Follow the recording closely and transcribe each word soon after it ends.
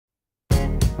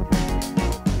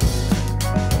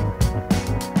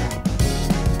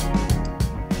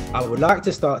I would like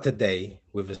to start today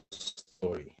with a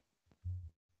story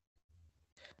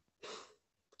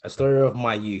of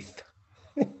my youth.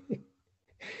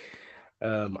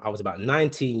 I was about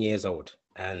 19 years old,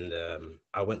 and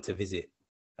I went to visit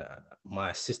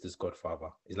my sister's godfather.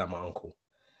 He's like my uncle.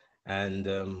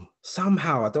 And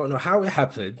somehow, I don't know how it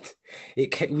happened,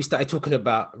 we started talking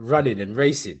about running and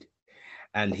racing.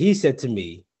 And he said to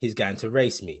me, he's going to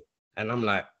race me. And I'm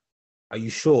like, are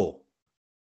you sure?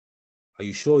 Are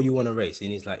you sure you want to race?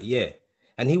 And he's like, yeah.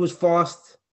 And he was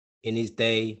fast in his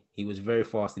day. He was very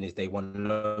fast in his day, won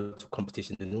loads of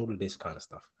competitions and all of this kind of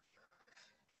stuff.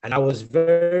 And I was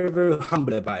very, very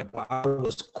humble about it, but I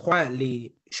was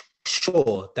quietly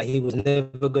sure that he was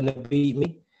never going to beat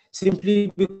me,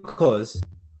 simply because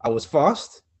I was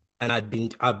fast. And at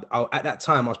that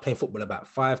time, I was playing football about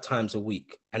 5 times a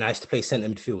week. And I used to play centre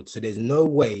midfield. So there's no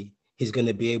way he's going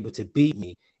to be able to beat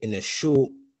me in a short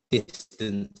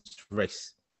distance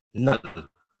race. None.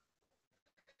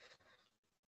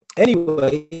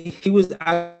 Anyway, he was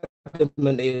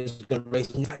adamant he was going to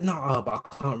race me. He's like, no, but I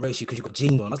can't race you because you've got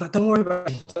jeans on. I was like, don't worry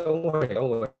about it. Don't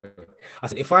worry. I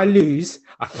said, if I lose,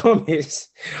 I promise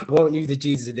I won't use the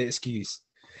jeans as an excuse.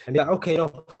 And he's like, okay, no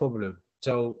problem.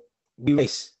 So we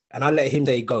race. And I let him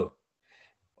say go.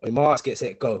 When Marks gets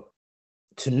set, go.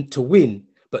 To win,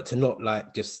 but to not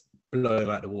like just blow him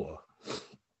out the water.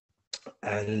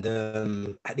 And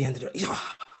at the end of the day,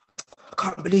 oh, I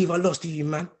can't believe I lost to you,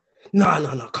 man.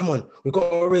 No, come on. We've got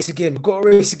to race again.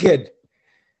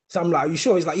 So I'm like, are you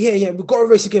sure? He's like, yeah, we've got to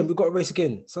race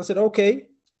again. So I said, okay.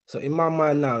 So in my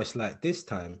mind now, it's like, this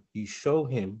time you show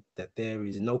him that there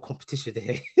is no competition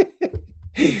there.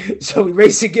 So we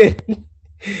race again.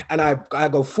 And I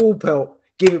go full pelt,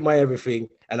 give it my everything,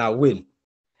 and I win.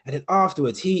 And then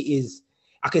afterwards,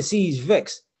 I can see he's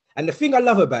vexed. And the thing I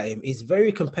love about him is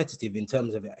very competitive in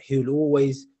terms of it. He'll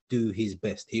always do his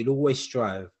best. He'll always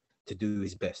strive to do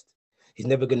his best. He's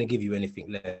never going to give you anything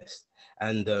less.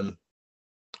 And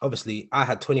obviously, I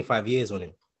had 25 years on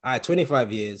him. I had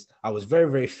 25 years. I was very,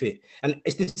 very fit. And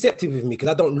it's deceptive with me because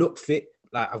I don't look fit.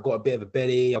 Like, I've got a bit of a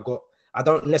belly. I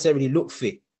don't necessarily look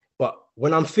fit. But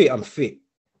when I'm fit, I'm fit.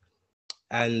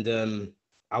 And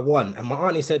I won. And my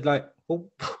auntie said, like, well,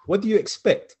 what do you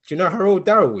expect? Do you know how old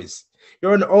Darryll is?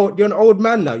 You're an old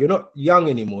man now. You're not young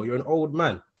anymore. You're an old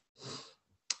man.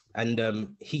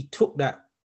 And he took that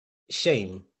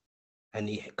shame and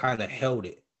he kind of held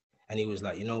it. And he was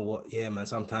like, you know what? Yeah, man,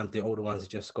 sometimes the older ones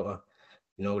just got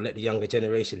to, let the younger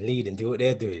generation lead and do what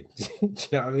they're doing. Do you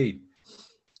know what I mean?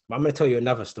 But I'm going to tell you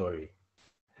another story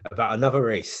about another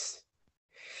race.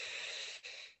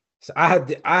 So I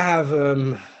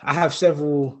have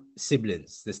several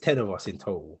siblings. There's 10 of us in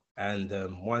total. And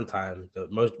one time,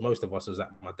 most of us was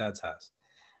at my dad's house.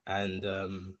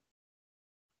 And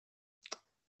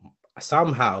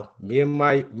somehow, me and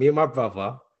my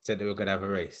brother said that we were going to have a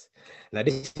race. Now,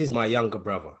 this is my younger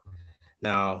brother.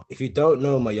 Now, if you don't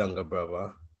know my younger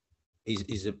brother,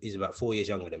 he's about 4 years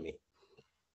younger than me.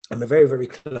 And we're very, very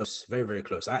close, very, very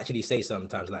close. I actually say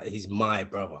sometimes, like, he's my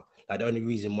brother. Like, the only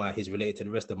reason why he's related to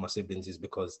the rest of my siblings is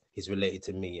because he's related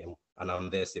to me and I'm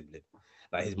their sibling.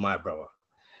 Like, he's my brother.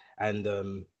 And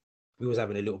we was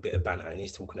having a little bit of banter and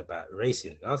he's talking about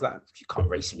racing. And I was like, you can't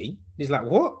race me. He's like,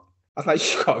 what? I was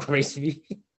like, you can't race me.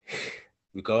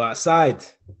 We go outside.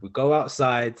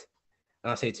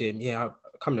 And I say to him, yeah,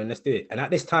 come on, let's do it. And at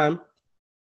this time,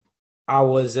 I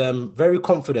was very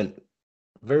confident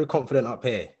up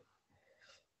here.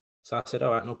 So I said,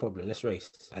 all right, no problem, let's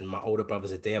race. And my older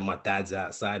brothers are there, my dad's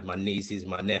outside, my nieces,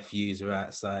 my nephews are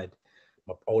outside.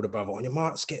 My older brother, on your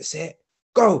marks, get set,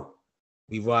 go.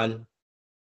 We run.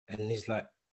 And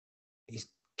he's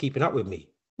keeping up with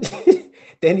me.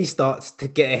 Then he starts to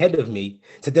get ahead of me.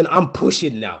 So then I'm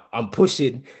pushing now. I'm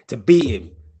pushing to beat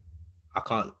him. I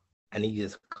can't. And he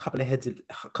is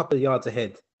a couple of yards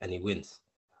ahead and he wins.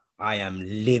 I am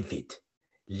livid.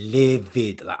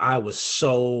 Like, I was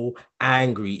so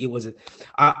angry.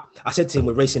 I said to him,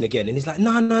 we're racing again. And he's like,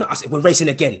 no. I said, we're racing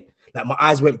again. Like, my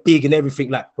eyes went big and everything.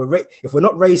 Like, if we're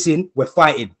not racing, we're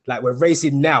fighting. Like, we're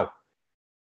racing now.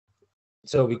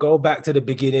 So we go back to the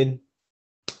beginning.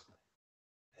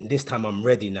 And this time I'm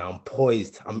ready now. I'm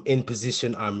poised. I'm in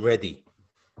position. I'm ready.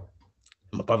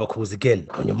 My brother calls again.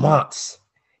 On your marks,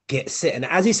 get set. And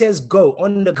as he says, go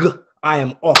on the go, I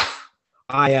am off.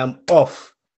 I'm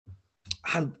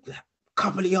a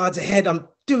couple of yards ahead. I'm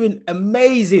doing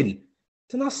amazing.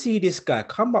 Then I see this guy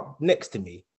come up next to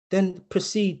me, then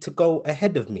proceed to go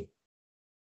ahead of me.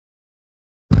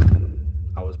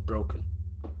 I was broken.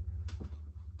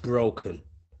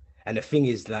 And the thing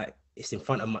is, like, it's in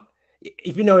front of my...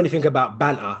 If you know anything about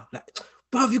banter, like,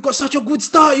 bruv, you got such a good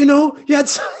start, you know. You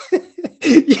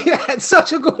had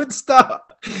such a good start.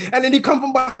 And then he come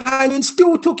from behind and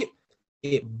still took it.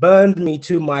 It burned me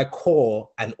to my core.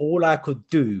 And all I could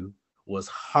do was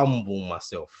humble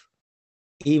myself,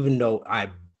 even though I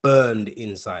burned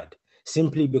inside,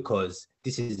 simply because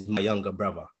this is my younger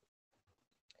brother.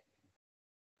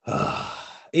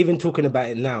 Even talking about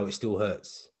it now, it still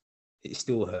hurts. It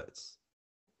still hurts.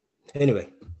 Anyway,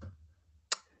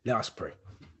 let us pray.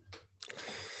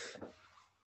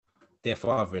 Dear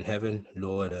Father in heaven,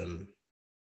 Lord,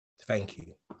 thank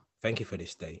you. Thank you for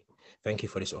this day. Thank you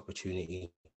for this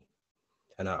opportunity.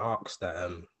 And I ask that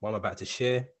what I'm about to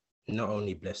share, not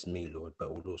only bless me, Lord,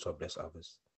 but will also bless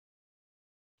others.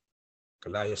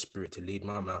 Allow your spirit to lead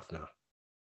my mouth now.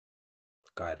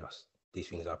 Guide us. These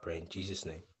things I pray in Jesus'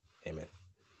 name. Amen.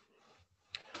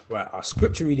 Right, our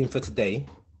scripture reading for today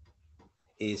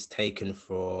is taken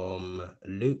from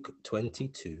Luke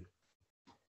 22,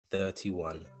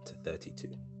 31 to 32.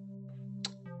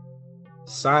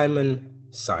 Simon,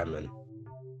 Simon.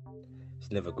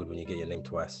 It's never good when you get your name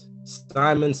twice.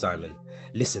 Simon, Simon,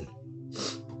 listen.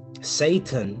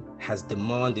 Satan has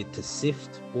demanded to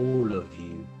sift all of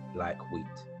you like wheat,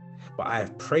 but I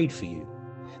have prayed for you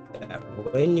that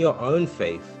when your own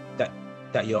faith,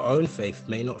 that your own faith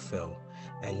may not fail,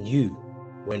 and you,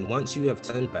 when once you have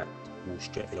turned back, will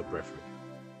strengthen your brethren.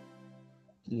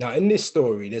 Now, in this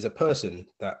story, there's a person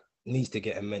that needs to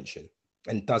get a mention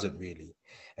and doesn't really,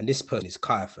 and this person is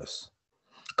Caiaphas.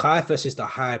 Caiaphas is the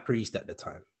high priest at the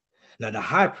time. Now, the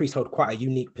high priest held quite a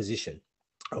unique position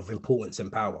of importance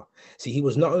and power. See, he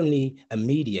was not only a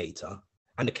mediator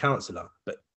and a counselor,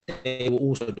 but they were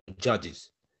also the judges.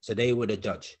 So they were the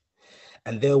judge.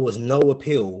 And there was no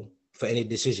appeal for any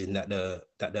decision that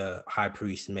the high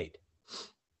priest made.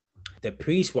 The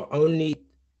priests were only,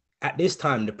 at this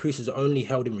time, the priests were only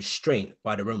held in restraint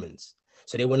by the Romans.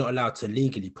 So they were not allowed to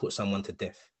legally put someone to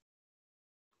death.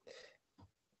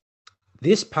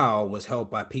 This power was held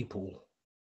by people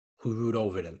who ruled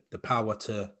over them. The power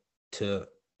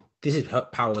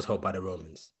power was held by the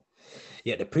Romans.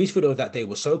 Yet the priesthood of that day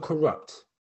was so corrupt.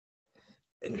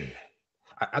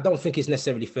 I don't think it's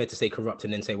necessarily fair to say corrupt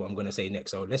and then say what I'm going to say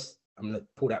next. So I'm going to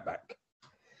pull that back.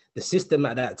 The system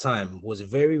at that time was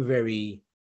very, very,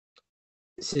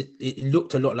 it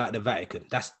looked a lot like the Vatican.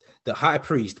 That's the high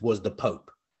priest was the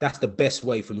Pope. That's the best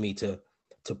way for me to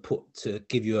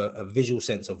give you a visual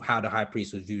sense of how the high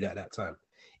priest was viewed at that time.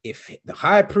 If the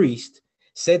high priest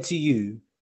said to you,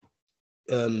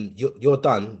 you're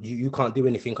done, you can't do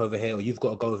anything over here, or you've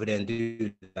got to go over there and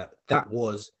do that. That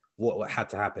was what had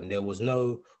to happen. There was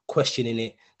no questioning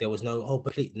it. There was no,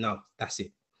 no, that's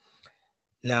it.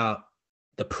 Now,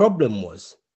 the problem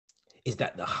is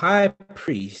that the high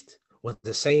priest was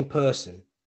the same person,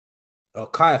 or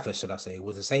Caiaphas, should I say,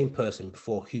 was the same person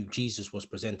before who Jesus was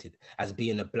presented as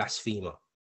being a blasphemer.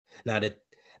 Now,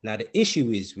 the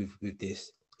issue is with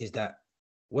this is that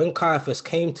when Caiaphas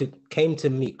came to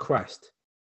meet Christ,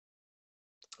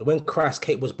 when Christ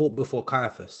was brought before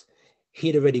Caiaphas,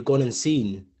 he'd already gone and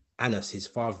seen Annas, his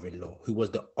father-in-law, who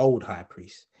was the old high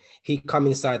priest. He come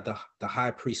inside the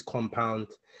high priest compound,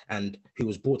 and he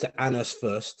was brought to Annas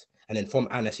first, and then from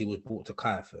Annas he was brought to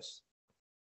Caiaphas.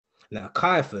 Now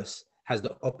Caiaphas has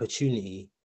the opportunity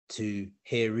to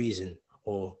hear reason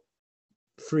or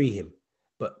free him,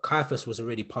 but Caiaphas was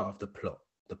already part of the plot.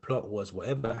 The plot was,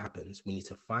 whatever happens, we need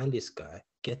to find this guy,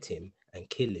 get him, and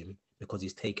kill him because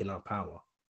he's taken our power.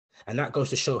 And that goes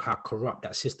to show how corrupt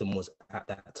that system was at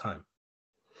that time.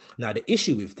 Now, the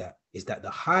issue with that is that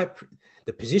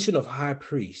the position of high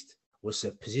priest was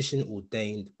a position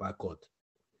ordained by God.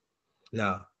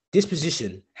 Now, this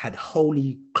position had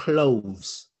holy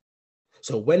clothes.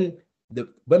 So when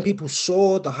people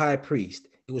saw the high priest,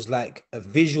 it was like a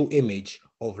visual image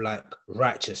of like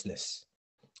righteousness.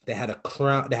 They had a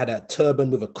crown, they had a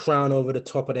turban with a crown over the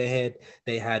top of their head.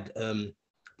 They had the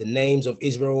names of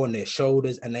Israel on their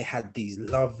shoulders, and they had these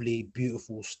lovely,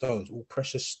 beautiful stones, all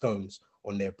precious stones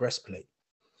on their breastplate.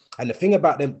 And the thing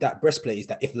about that breastplate is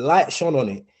that if light shone on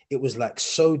it, it was like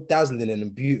so dazzling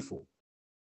and beautiful.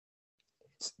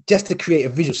 Just to create a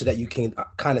visual so that you can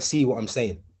kind of see what I'm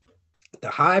saying. The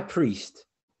high priest,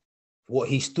 what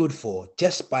he stood for,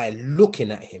 just by looking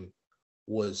at him,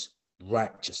 was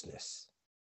righteousness.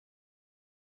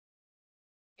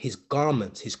 His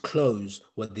garments, his clothes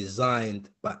were designed,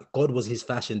 but God was his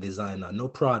fashion designer, no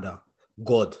Prada,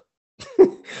 God.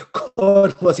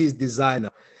 God was his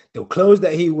designer. The clothes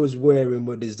that he was wearing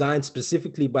were designed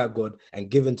specifically by God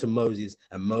and given to Moses,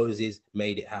 and Moses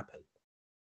made it happen.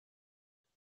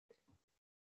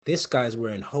 This guy's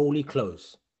wearing holy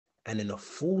clothes, and in a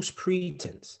false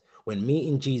pretense, when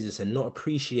meeting Jesus and not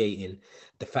appreciating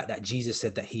the fact that Jesus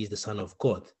said that he's the Son of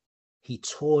God, he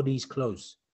tore these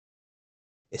clothes.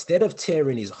 Instead of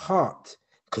tearing his heart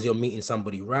because you're meeting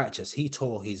somebody righteous, he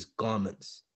tore his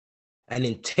garments. And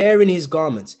in tearing his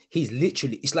garments, he's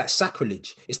literally, it's like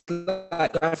sacrilege. It's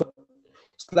like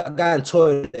going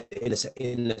toilet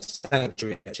in a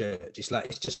sanctuary at church. It's like,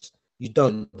 it's just, you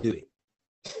don't do it.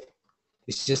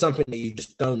 It's just something that you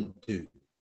just don't do.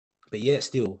 But yet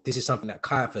still, this is something that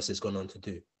Caiaphas has gone on to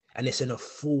do. And it's in a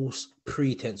false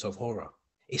pretense of horror.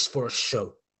 It's for a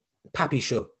show. Pappy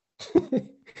show.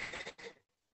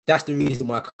 That's the reason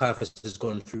why Caiaphas has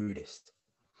gone through this.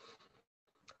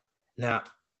 Now,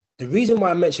 the reason why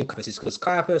I mentioned Caiaphas is because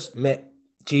Caiaphas met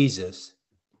Jesus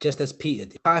just as Peter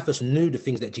did. Caiaphas knew the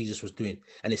things that Jesus was doing.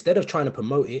 And instead of trying to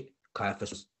promote it, Caiaphas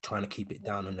was trying to keep it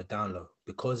down on the down low,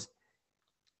 because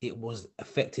it would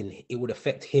affect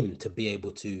him to be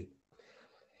able to,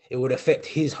 it would affect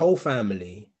his whole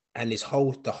family and the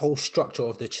whole structure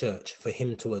of the church for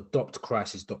him to adopt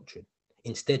Christ's doctrine.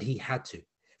 Instead, he had to,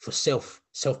 for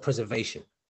self-preservation.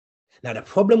 Now, the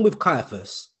problem with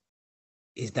Caiaphas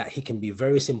is that he can be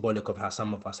very symbolic of how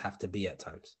some of us have to be at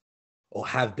times, or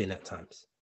have been at times.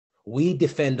 We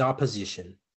defend our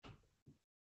position,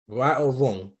 right or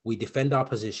wrong, we defend our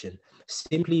position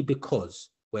simply because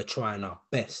we're trying our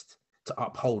best to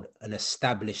uphold an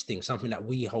established thing, something that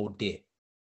we hold dear,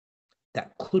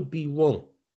 that could be wrong.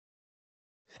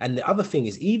 And the other thing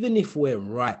is, even if we're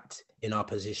right in our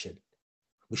position,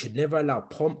 we should never allow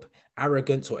pomp,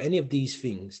 arrogance, or any of these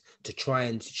things to try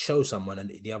and show someone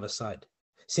on the other side,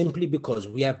 simply because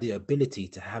we have the ability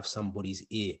to have somebody's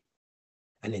ear.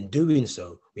 And in doing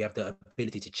so, we have the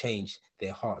ability to change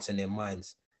their hearts and their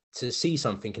minds to see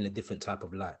something in a different type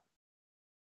of light.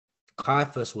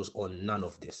 Caiaphas was on none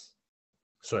of this.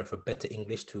 Sorry for better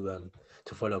English to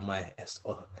follow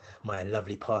my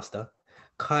lovely pastor.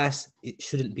 Caiaphas, it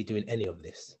shouldn't be doing any of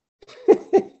this.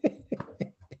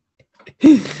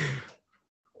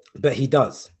 But he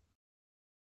does.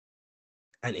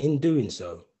 And in doing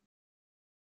so,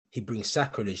 he brings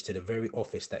sacrilege to the very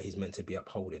office that he's meant to be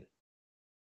upholding.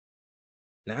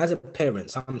 Now, as a parent,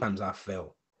 sometimes I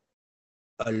feel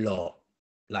a lot,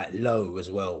 like low as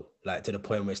well, like to the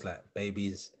point where it's like,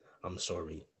 babies, I'm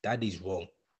sorry, daddy's wrong.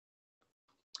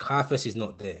 Caiaphas is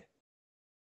not there.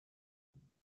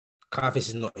 Caiaphas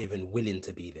is not even willing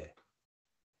to be there,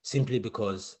 simply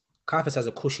because Caiaphas has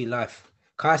a cushy life.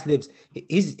 Caiaphas lives,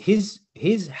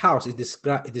 his house is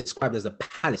described as a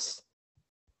palace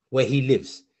where he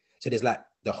lives. So there's like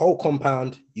the whole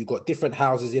compound, you got different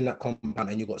houses in that compound,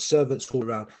 and you got servants all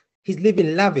around. He's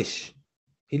living lavish.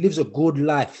 He lives a good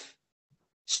life.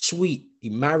 Sweet. He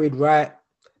married right.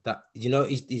 That, you know,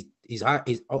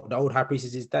 the old high priest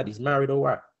is his dad. He's married all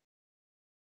right.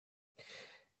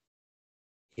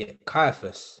 Yeah,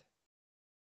 Caiaphas,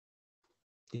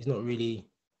 he's not really,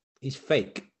 he's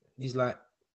fake. He's like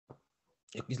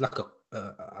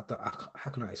a,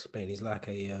 how can I explain? He's like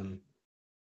a,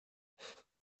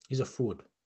 he's a fraud.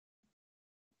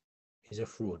 He's a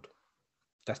fraud.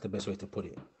 That's the best way to put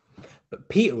it. But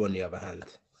Peter, on the other hand,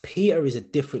 Peter is a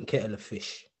different kettle of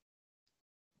fish.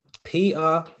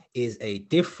 Peter is a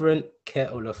different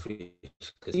kettle of fish.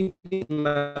 Because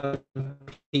Peter,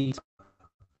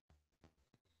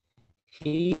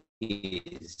 he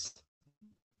is,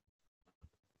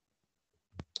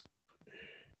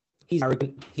 he's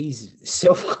arrogant, he's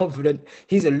self-confident,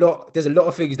 there's a lot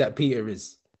of things that Peter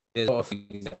is. The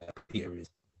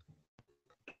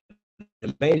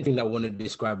main thing that I want to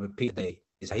describe with Peter today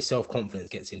is how his self-confidence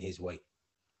gets in his way.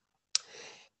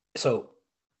 So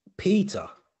Peter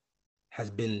has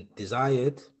been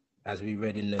desired, as we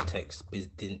read in the text,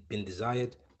 been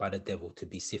desired by the devil to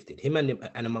be sifted. Him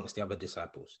and amongst the other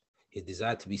disciples, he's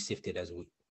desired to be sifted as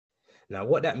wheat. Now,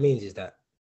 what that means is that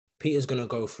Peter's going to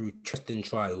go through tests and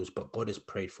trials, but God has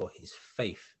prayed for his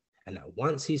faith. And that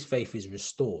once his faith is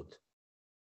restored,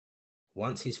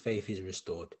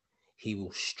 he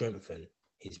will strengthen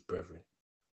his brethren.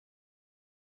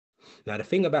 Now, the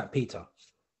thing about Peter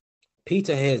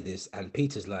hears this, and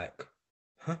Peter's like,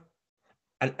 huh?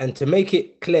 And to make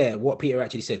it clear what Peter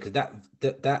actually said, because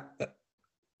that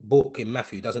book in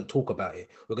Matthew doesn't talk about it.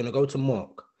 We're going to go to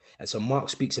Mark. And so Mark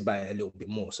speaks about it a little bit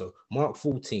more. So Mark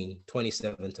 14,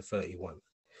 27 to 31.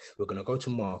 We're going to go to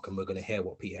Mark and we're going to hear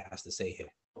what Peter has to say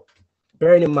here.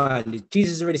 Bearing in mind,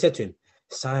 Jesus already said to him,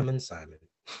 Simon, Simon.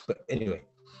 But anyway,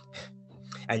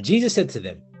 and Jesus said to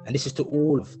them, and this is to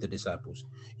all of the disciples,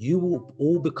 you will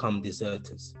all become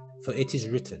deserters, for it is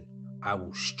written, I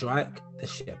will strike the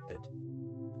shepherd,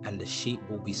 and the sheep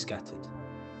will be scattered.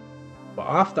 But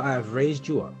after I have raised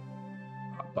you up,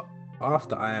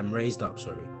 after I am raised up,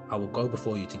 I will go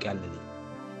before you to Galilee.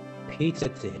 Peter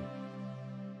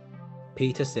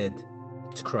said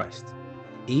to Christ,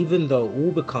 even though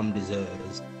all become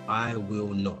deserters, I will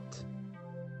not.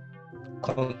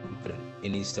 Confident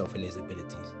in himself and his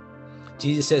abilities.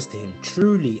 Jesus says to him,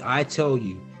 truly I tell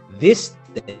you, this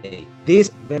day, this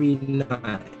very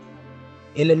night,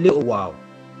 in a little while,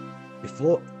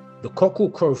 before the cock will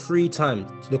crow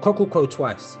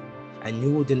twice, and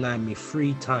you will deny me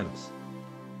 3 times.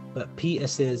 But Peter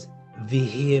says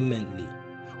vehemently,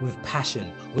 with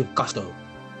passion, with gusto,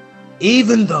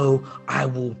 even though I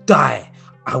will die,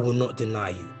 I will not deny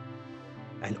you.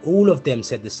 And all of them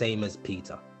said the same as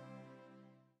Peter.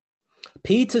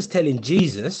 Peter's telling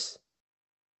Jesus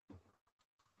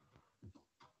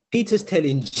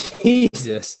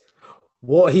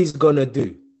what he's gonna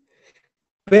do,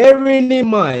 bearing in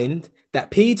mind that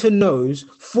Peter knows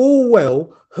full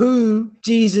well who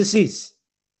Jesus is.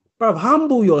 Bro,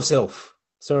 humble yourself.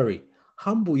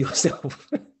 Humble yourself.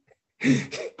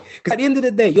 Because at the end of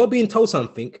the day, you're being told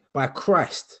something by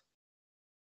Christ,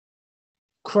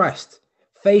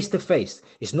 face to face.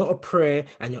 It's not a prayer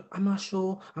and you're, am I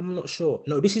sure? I'm not sure.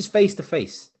 No, this is face to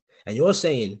face. And you're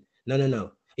saying,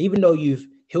 no. Even though you've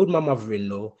healed my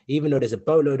mother-in-law, even though there's a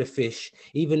boatload of fish,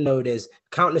 even though there's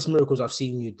countless miracles I've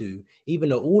seen you do, even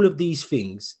though all of these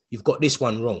things, you've got this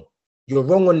one wrong. You're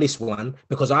wrong on this one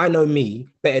because I know me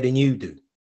better than you do.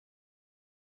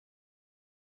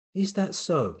 Is that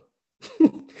so?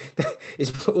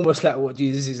 It's almost like what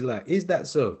Jesus is like. Is that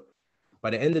so?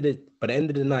 By the end of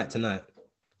the night tonight,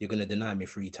 you're going to deny me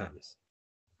 3 times.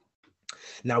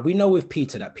 Now, we know with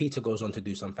Peter that Peter goes on to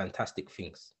do some fantastic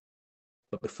things.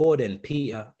 But before then,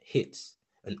 Peter hits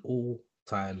an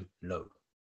all-time low.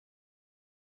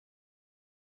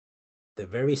 The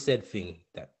very said thing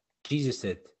that Jesus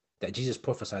said, that Jesus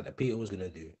prophesied that Peter was going to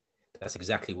do, that's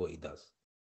exactly what he does.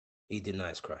 He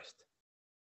denies Christ.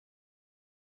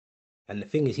 And the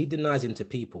thing is, he denies him to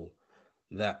people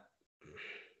that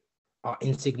are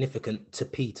insignificant to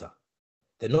Peter.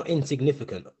 They're not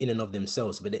insignificant in and of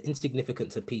themselves, but they're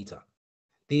insignificant to Peter.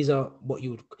 These are what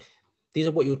you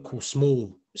would call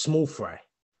small fry.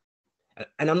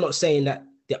 And I'm not saying that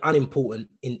they're unimportant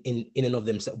in and of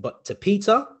themselves, but to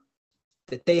Peter,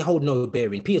 that they hold no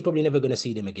bearing. Peter's probably never going to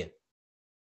see them again.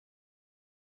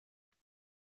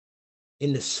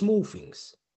 In the small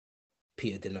things,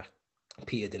 Peter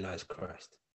denies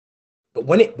Christ. But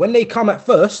when they come at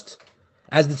first,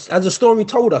 as the story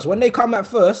told us, when they come at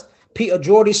first, Peter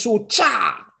drew his sword,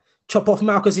 chop off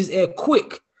Malchus's ear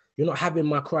quick. You're not having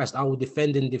my Christ. I will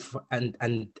defend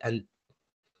and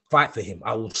fight for him.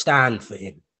 I will stand for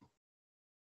him.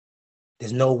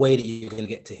 There's no way that you're going to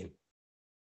get to him.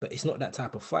 But it's not that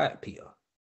type of fight, Peter.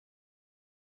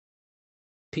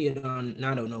 Peter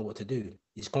now don't know what to do.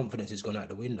 His confidence has gone out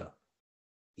the window.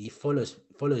 He follows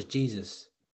Jesus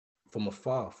from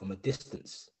afar, from a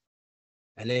distance,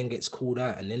 and then gets called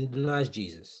out and then denies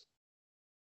Jesus.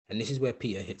 And this is where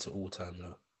Peter hits an all-time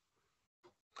low.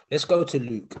 Let's go to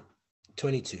Luke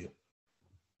 22,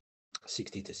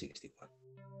 60 to 61.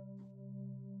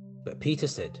 But Peter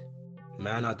said,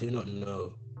 man, I do not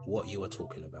know what you are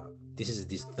talking about. This is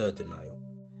this third denial.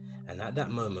 And at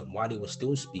that moment, while he was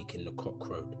still speaking, the cock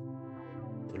crowed.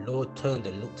 The Lord turned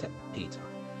and looked at Peter.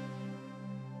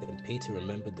 Then Peter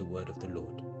remembered the word of the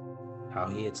Lord, how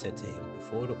he had said to him,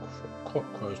 before the cock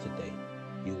crows today,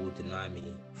 you will deny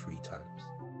me 3 times.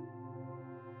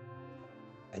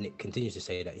 And it continues to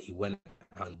say that he went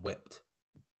out and wept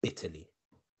bitterly.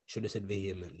 Should have said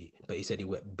vehemently, but he said he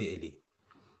wept bitterly.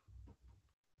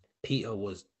 Peter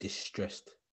was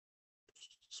distressed,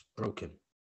 broken.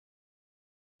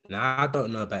 Now, I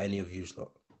don't know about any of you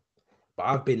lot, but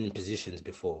I've been in positions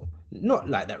before, not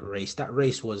like that race. That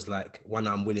race was like one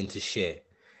I'm willing to share.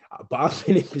 But I've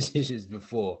been in positions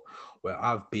before where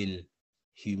I've been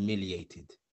humiliated.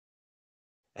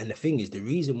 And the thing is, the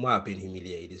reason why I've been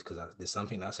humiliated is because there's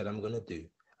something that I said I'm going to do.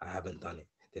 I haven't done it.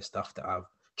 There's stuff that I've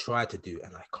tried to do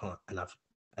and I can't,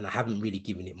 and I haven't really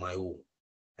given it my all,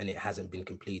 and it hasn't been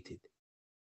completed.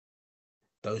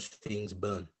 Those things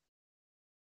burn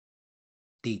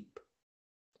deep.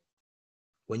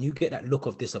 When you get that look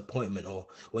of disappointment, or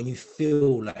when you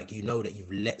feel like you know that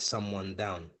you've let someone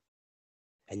down,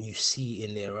 and you see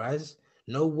in their eyes,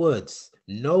 no words,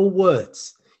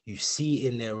 you see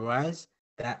in their eyes,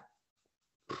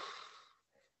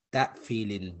 that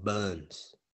feeling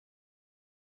burns.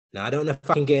 Now, I don't know if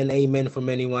I can get an amen from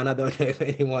anyone. I don't know if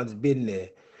anyone's been there,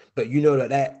 but you know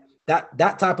that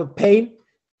type of pain,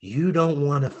 you don't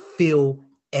want to feel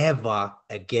ever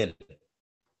again.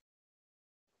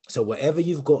 So whatever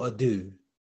you've got to do,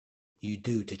 you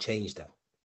do to change that.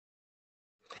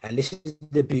 And this is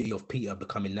the beauty of Peter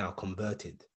becoming now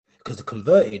converted. Because the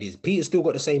converted is, Peter still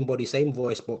got the same body, same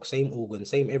voice box, same organ,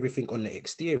 same everything on the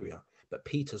exterior. But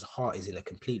Peter's heart is in a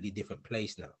completely different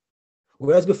place now.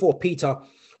 Whereas before, Peter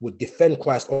would defend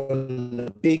Christ on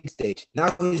the big stage.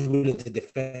 Now he's willing to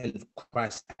defend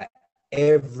Christ at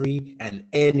every and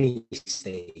any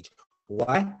stage.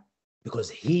 Why?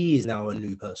 Because he is now a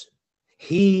new person.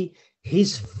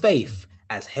 His faith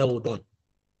has held on.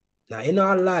 Now, in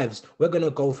our lives, we're going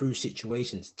to go through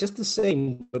situations just the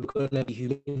same. We're going to be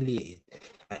humiliated.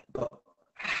 But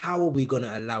how are we going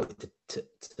to allow it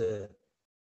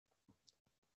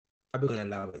how are we going to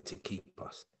allow it to keep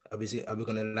us? Are we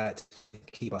going to allow it to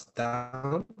keep us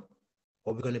down?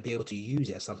 Or are we going to be able to use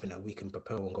it as something that we can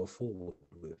propel and go forward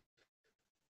with?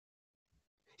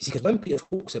 You see, because when Peter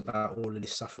talks about all of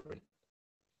this suffering,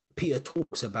 Peter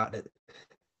talks about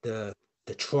the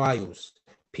trials.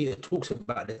 Peter talks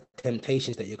about the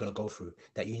temptations that you're going to go through,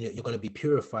 that you're going to be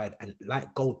purified, and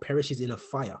like gold perishes in a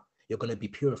fire, you're going to be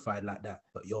purified like that.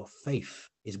 But your faith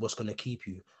is what's going to keep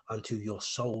you unto your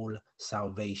soul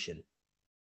salvation.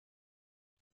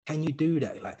 Can you do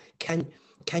that? Like, can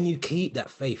you keep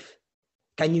that faith?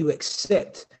 Can you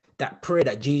accept that prayer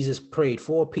that Jesus prayed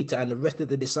for Peter and the rest of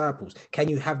the disciples? Can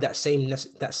you have that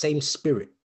same spirit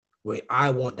where I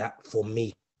want that for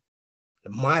me?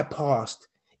 My past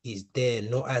is there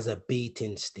not as a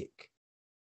beating stick,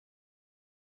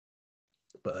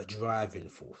 but a driving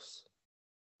force.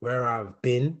 Where I've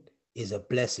been is a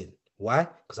blessing. Why?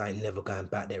 Because I ain't never going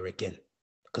back there again.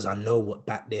 Because I know what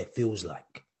back there feels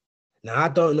like. Now, I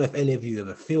don't know if any of you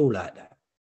ever feel like that,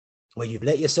 where you've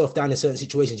let yourself down in certain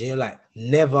situations and you're like,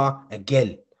 never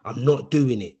again. I'm not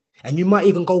doing it. And you might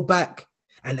even go back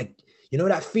and you know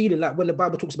that feeling like when the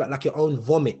Bible talks about like your own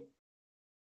vomit.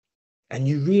 And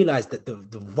you realize that the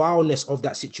vileness of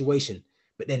that situation,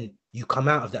 but then you come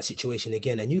out of that situation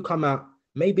again and you come out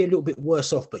maybe a little bit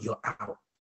worse off, but you're out.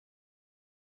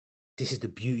 This is the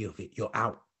beauty of it. You're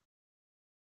out.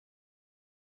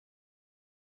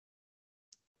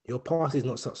 Your past is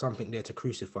not something there to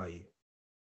crucify you.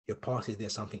 Your past is there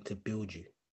something to build you.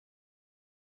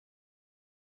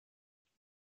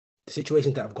 The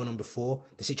situations that have gone on before,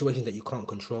 the situations that you can't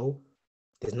control,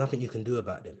 there's nothing you can do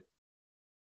about them.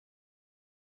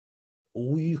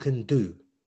 All you can do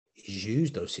is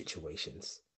use those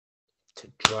situations to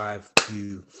drive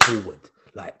you forward,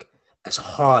 like as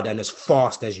hard and as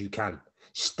fast as you can.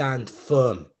 Stand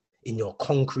firm in your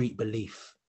concrete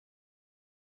belief,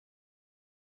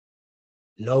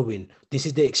 knowing this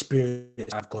is the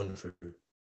experience I've gone through,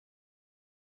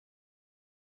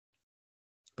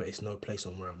 but it's no place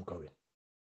on where I'm going.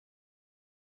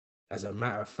 As a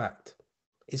matter of fact,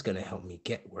 it's going to help me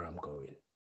get where I'm going.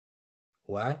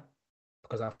 Why?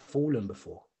 Because I've fallen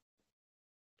before.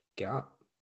 Get up.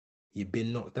 You've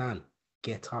been knocked down.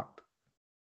 Get up.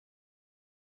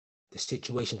 The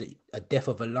situation, a death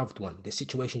of a loved one, the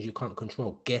situations you can't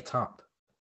control, get up.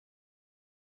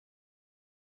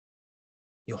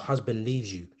 Your husband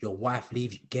leaves you, your wife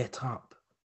leaves you, get up.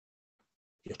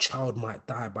 Your child might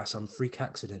die by some freak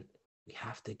accident. We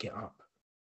have to get up.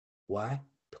 Why?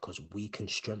 Because we can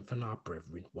strengthen our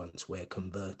brethren once we're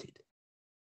converted.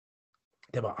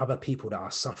 There are other people that are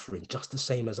suffering just the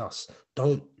same as us.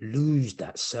 Don't lose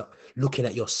that self. Looking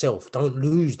at yourself, don't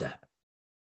lose that.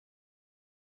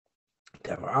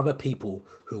 There are other people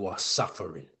who are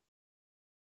suffering.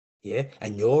 Yeah,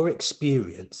 and your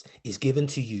experience is given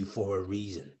to you for a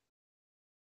reason.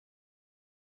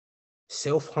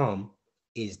 Self-harm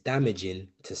is damaging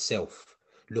to self.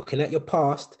 Looking at your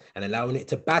past and allowing it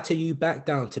to batter you back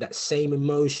down to that same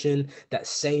emotion, that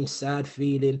same sad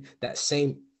feeling, that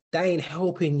ain't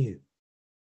helping you.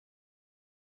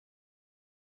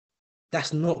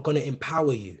 That's not going to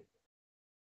empower you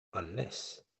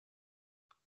unless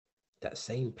that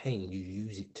same pain, you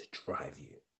use it to drive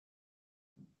you.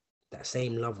 That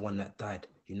same loved one that died,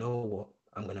 you know what?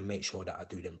 I'm going to make sure that I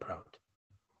do them proud.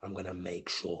 I'm going to make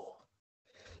sure.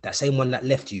 That same one that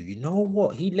left you, you know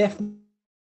what? He left me.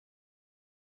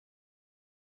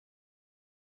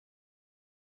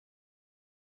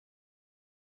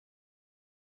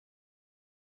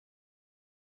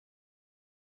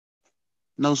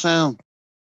 No sound.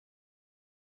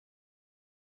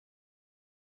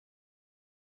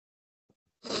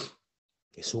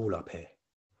 It's all up here.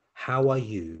 How are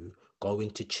you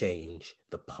going to change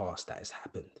the past that has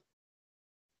happened?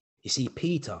 You see,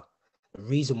 Peter, the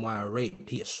reason why I rate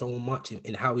Peter so much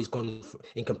in how he's gone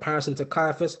in comparison to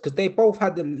Caiaphas, because they both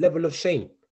had the level of shame.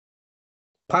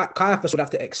 Caiaphas would have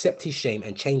to accept his shame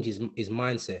and change his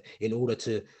mindset in order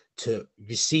to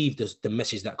receive the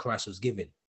message that Christ was giving.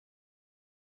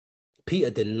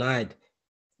 Peter denied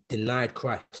denied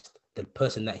Christ, the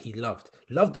person that he loved.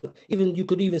 Even you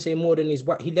could even say more than his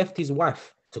wife. He left his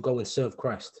wife to go and serve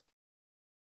Christ,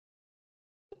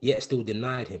 yet still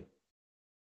denied him.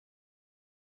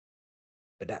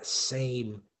 But that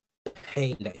same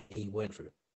pain that he went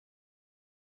through,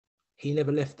 he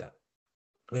never left that.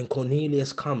 When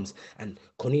Cornelius comes, and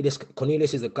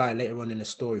Cornelius is a guy later on in the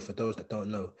story, for those that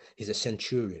don't know, he's a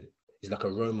centurion. He's like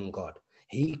a Roman guard.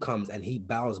 He comes and he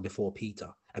bows before Peter.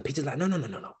 And Peter's like, no,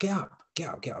 get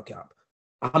up.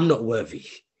 I'm not worthy.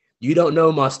 You don't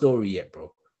know my story yet,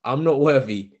 bro. I'm not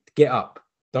worthy. Get up.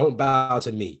 Don't bow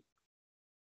to me.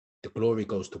 The glory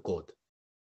goes to God.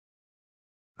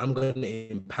 I'm going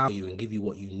to empower you and give you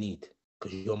what you need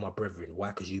because you're my brethren. Why?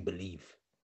 Because you believe.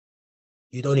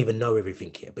 You don't even know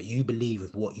everything yet, but you believe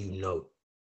with what you know.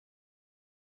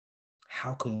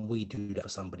 How can we do that for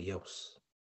somebody else?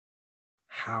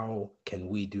 How can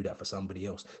we do that for somebody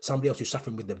else? Somebody else who's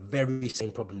suffering with the very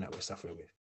same problem that we're suffering with.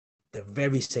 The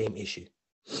very same issue.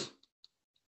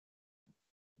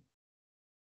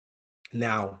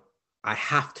 Now, I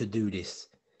have to do this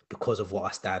because of what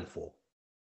I stand for.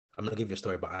 I'm going to give you a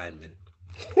story about Iron Man.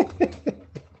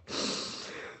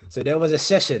 So there was a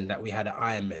session that we had at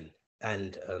Iron Man,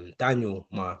 and Daniel,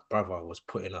 my brother, was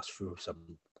putting us through some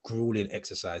grueling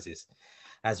exercises,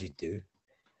 as you do.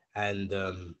 And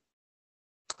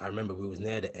I remember we was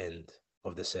near the end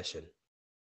of the session,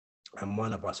 and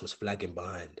one of us was flagging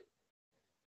behind.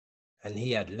 And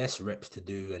he had less reps to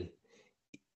do,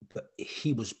 but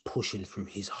he was pushing through.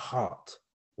 His heart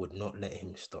would not let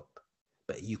him stop.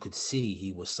 But you could see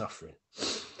he was suffering.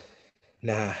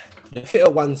 Now, the fitter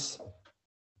ones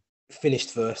finished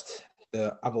first,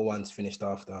 the other ones finished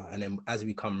after. And then as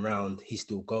we come round, he's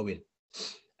still going.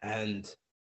 And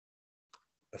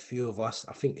a few of us,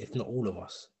 I think if not all of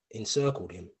us,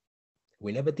 encircled him.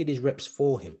 We never did his reps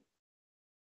for him,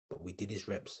 but we did his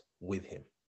reps with him.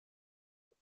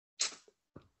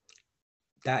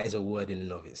 That is a word in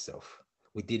and of itself.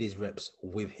 We did his reps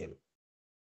with him.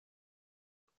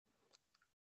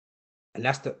 And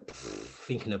that's the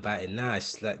thinking about it now.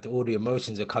 It's like all the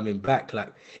emotions are coming back.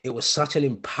 Like it was such an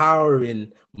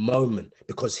empowering moment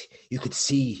because you could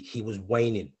see he was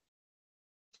waning.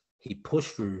 He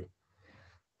pushed through,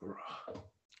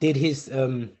 did his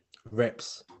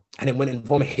reps, and then went and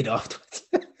vomited afterwards.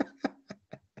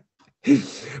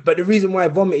 But the reason why I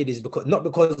vomited is not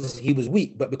because he was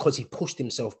weak, but because he pushed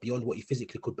himself beyond what he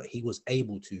physically could, but he was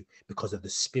able to because of the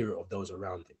spirit of those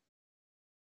around him.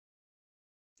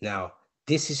 Now,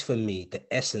 this is for me the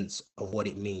essence of what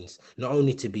it means, not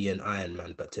only to be an Iron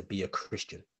Man, but to be a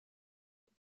Christian.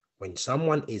 When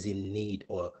someone is in need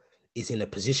or is in a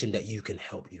position that you can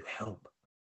help, you help.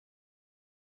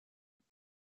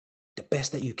 The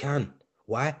best that you can.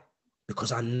 Why?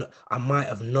 Because I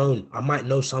might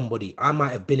know somebody, I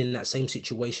might have been in that same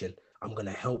situation. I'm going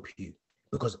to help you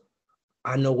because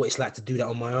I know what it's like to do that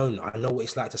on my own. I know what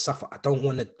it's like to suffer. I don't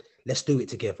want to, let's do it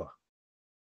together.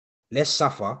 Let's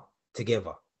suffer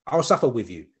together. I'll suffer with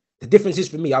you. The difference is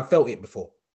for me, I've felt it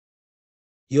before.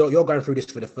 You're going through this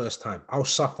for the first time. I'll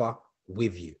suffer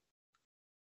with you.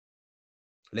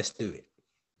 Let's do it.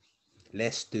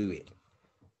 Let's do it.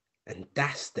 And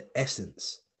that's the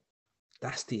essence.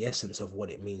 That's the essence of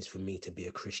what it means for me to be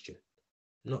a Christian.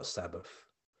 Not Sabbath,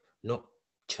 not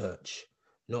church,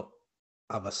 not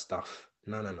other stuff.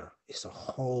 No. It's a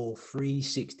whole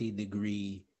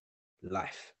 360-degree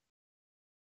life.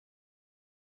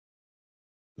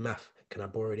 Math, can I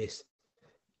borrow this?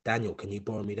 Daniel, can you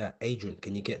borrow me that? Adrian,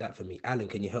 can you get that for me? Alan,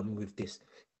 can you help me with this?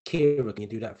 Kira, can you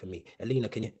do that for me? Alina,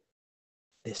 can you?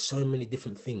 There's so many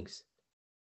different things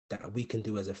that we can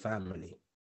do as a family,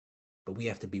 but we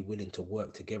have to be willing to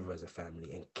work together as a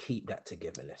family and keep that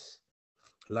togetherness.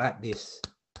 Like this,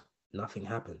 nothing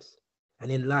happens.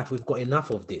 And in life, we've got enough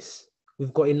of this.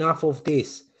 We've got enough of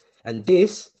this. And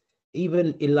this,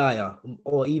 even Elijah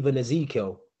or even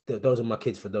Ezekiel, those are my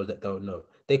kids for those that don't know,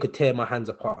 they could tear my hands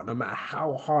apart no matter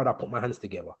how hard I put my hands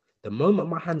together. The moment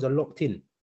my hands are locked in,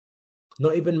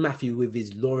 not even Matthew with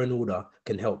his law and order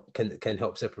can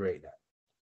help separate that.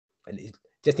 And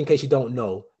just in case you don't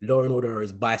know, law and order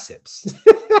is biceps.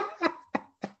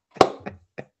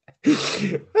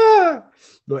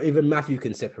 Not even Matthew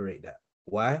can separate that.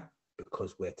 Why?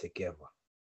 Because we're together.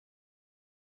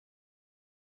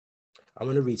 I'm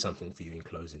going to read something for you in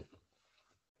closing.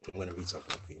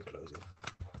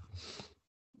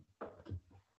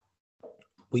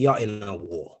 We are in a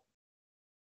war.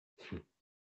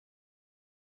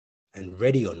 And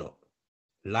ready or not,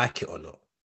 like it or not,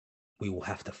 we will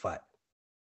have to fight.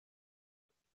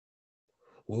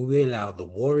 Will we allow the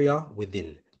warrior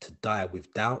within to die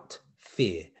with doubt,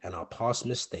 fear, and our past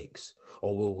mistakes?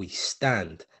 Or will we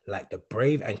stand like the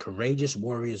brave and courageous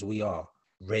warriors we are,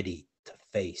 ready to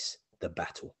face the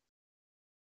battle?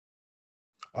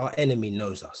 Our enemy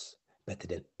knows us better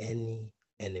than any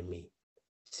enemy,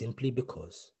 simply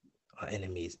because our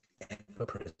enemy is ever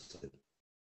present.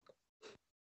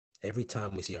 Every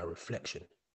time we see our reflection,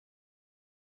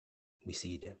 we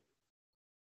see them.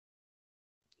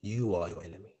 You are your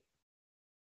enemy.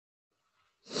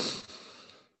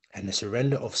 And the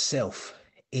surrender of self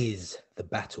is the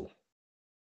battle.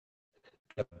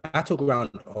 The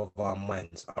battleground of our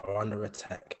minds are under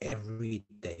attack every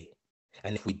day.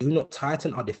 And if we do not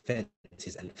tighten our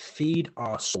defenses and feed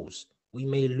our souls, we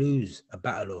may lose a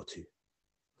battle or two.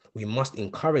 We must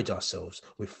encourage ourselves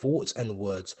with thoughts and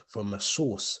words from a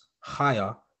source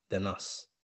higher than us.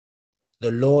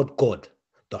 The Lord God,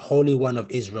 the Holy One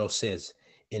of Israel, says,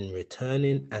 in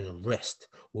returning and rest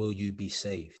will you be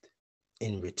saved.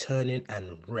 In returning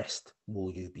and rest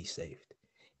will you be saved.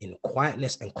 In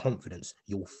quietness and confidence,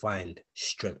 you'll find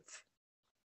strength.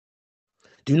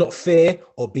 Do not fear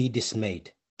or be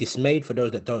dismayed. Dismayed, for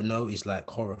those that don't know, is like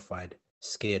horrified,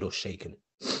 scared or shaken.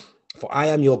 For I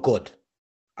am your God.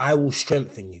 I will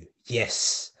strengthen you.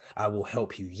 Yes, I will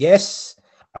help you. Yes,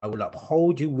 I will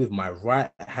uphold you with my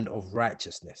right hand of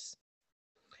righteousness.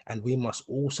 And we must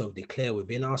also declare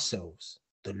within ourselves,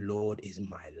 the Lord is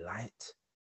my light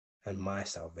and my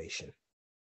salvation.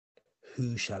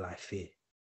 Who shall I fear?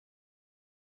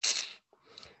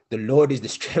 The Lord is the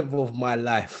strength of my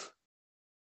life.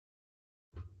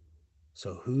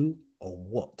 So who or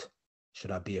what should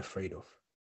I be afraid of?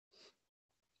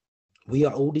 We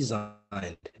are all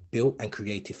designed, built and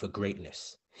created for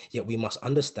greatness. Yet we must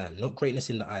understand not greatness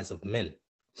in the eyes of men,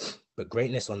 but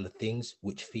greatness on the things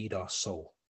which feed our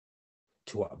soul.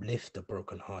 To uplift the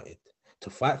brokenhearted, to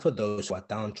fight for those who are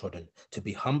downtrodden, to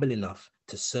be humble enough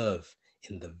to serve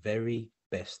in the very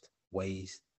best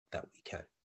ways that we can.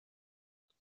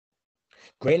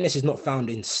 Greatness is not found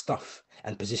in stuff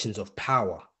and positions of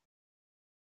power.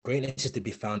 Greatness is to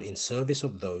be found in service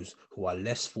of those who are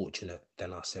less fortunate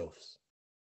than ourselves.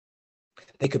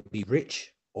 They could be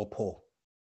rich or poor,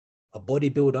 a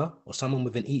bodybuilder or someone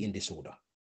with an eating disorder.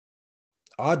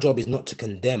 Our job is not to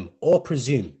condemn or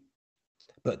presume,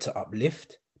 but to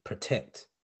uplift, protect,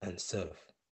 and serve.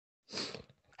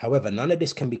 However, none of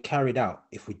this can be carried out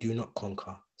if we do not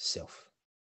conquer self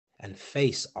and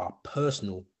face our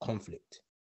personal conflict.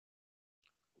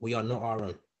 We are not our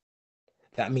own.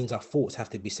 That means our thoughts have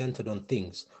to be centered on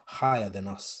things higher than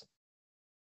us.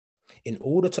 In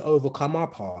order to overcome our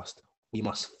past, we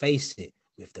must face it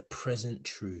with the present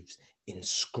truths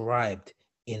inscribed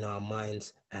in our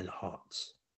minds and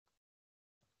hearts.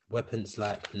 Weapons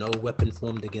like, no weapon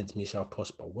formed against me shall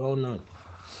prosper, well known.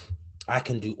 I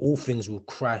can do all things with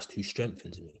Christ who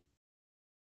strengthens me.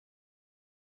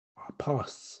 Our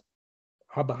pasts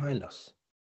are behind us.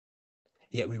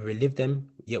 Yet we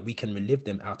can relive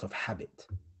them out of habit.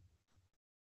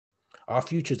 Our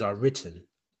futures are written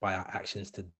by our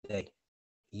actions today.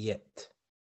 Yet,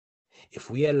 if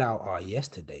we allow our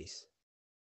yesterdays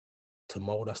to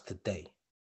mold us today,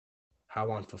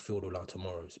 how unfulfilled will our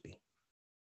tomorrows be?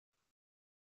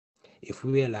 If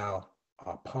we allow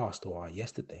our past or our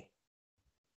yesterday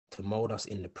to mold us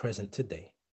in the present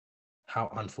today, how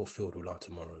unfulfilled will our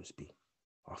tomorrows be,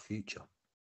 our future?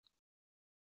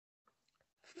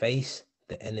 Face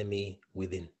the enemy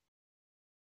within.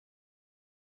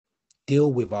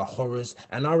 Deal with our horrors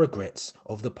and our regrets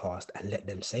of the past and let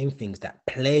them same things that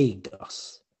plagued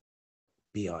us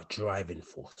be our driving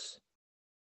force.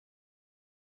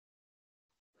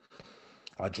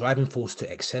 Our driving force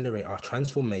to accelerate our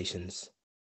transformations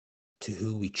to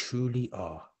who we truly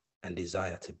are and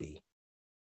desire to be.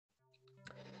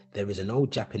 There is an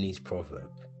old Japanese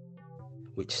proverb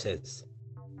which says,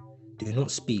 do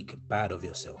not speak bad of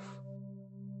yourself,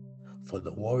 for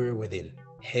the warrior within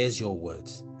hears your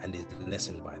words and is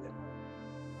lessened by them.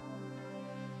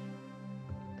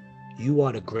 You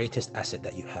are the greatest asset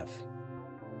that you have.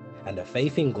 And a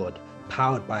faith in God,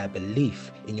 powered by a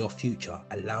belief in your future,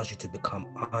 allows you to become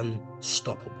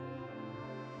unstoppable.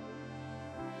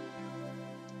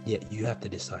 Yet you have to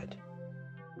decide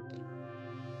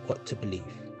what to believe.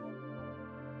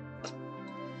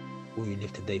 Will you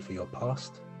live today for your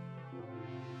past?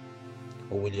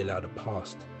 Or will you allow the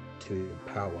past to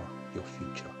empower your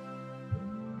future?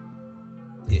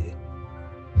 Yeah.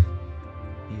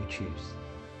 You choose.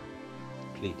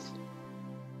 Please,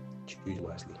 choose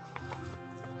wisely.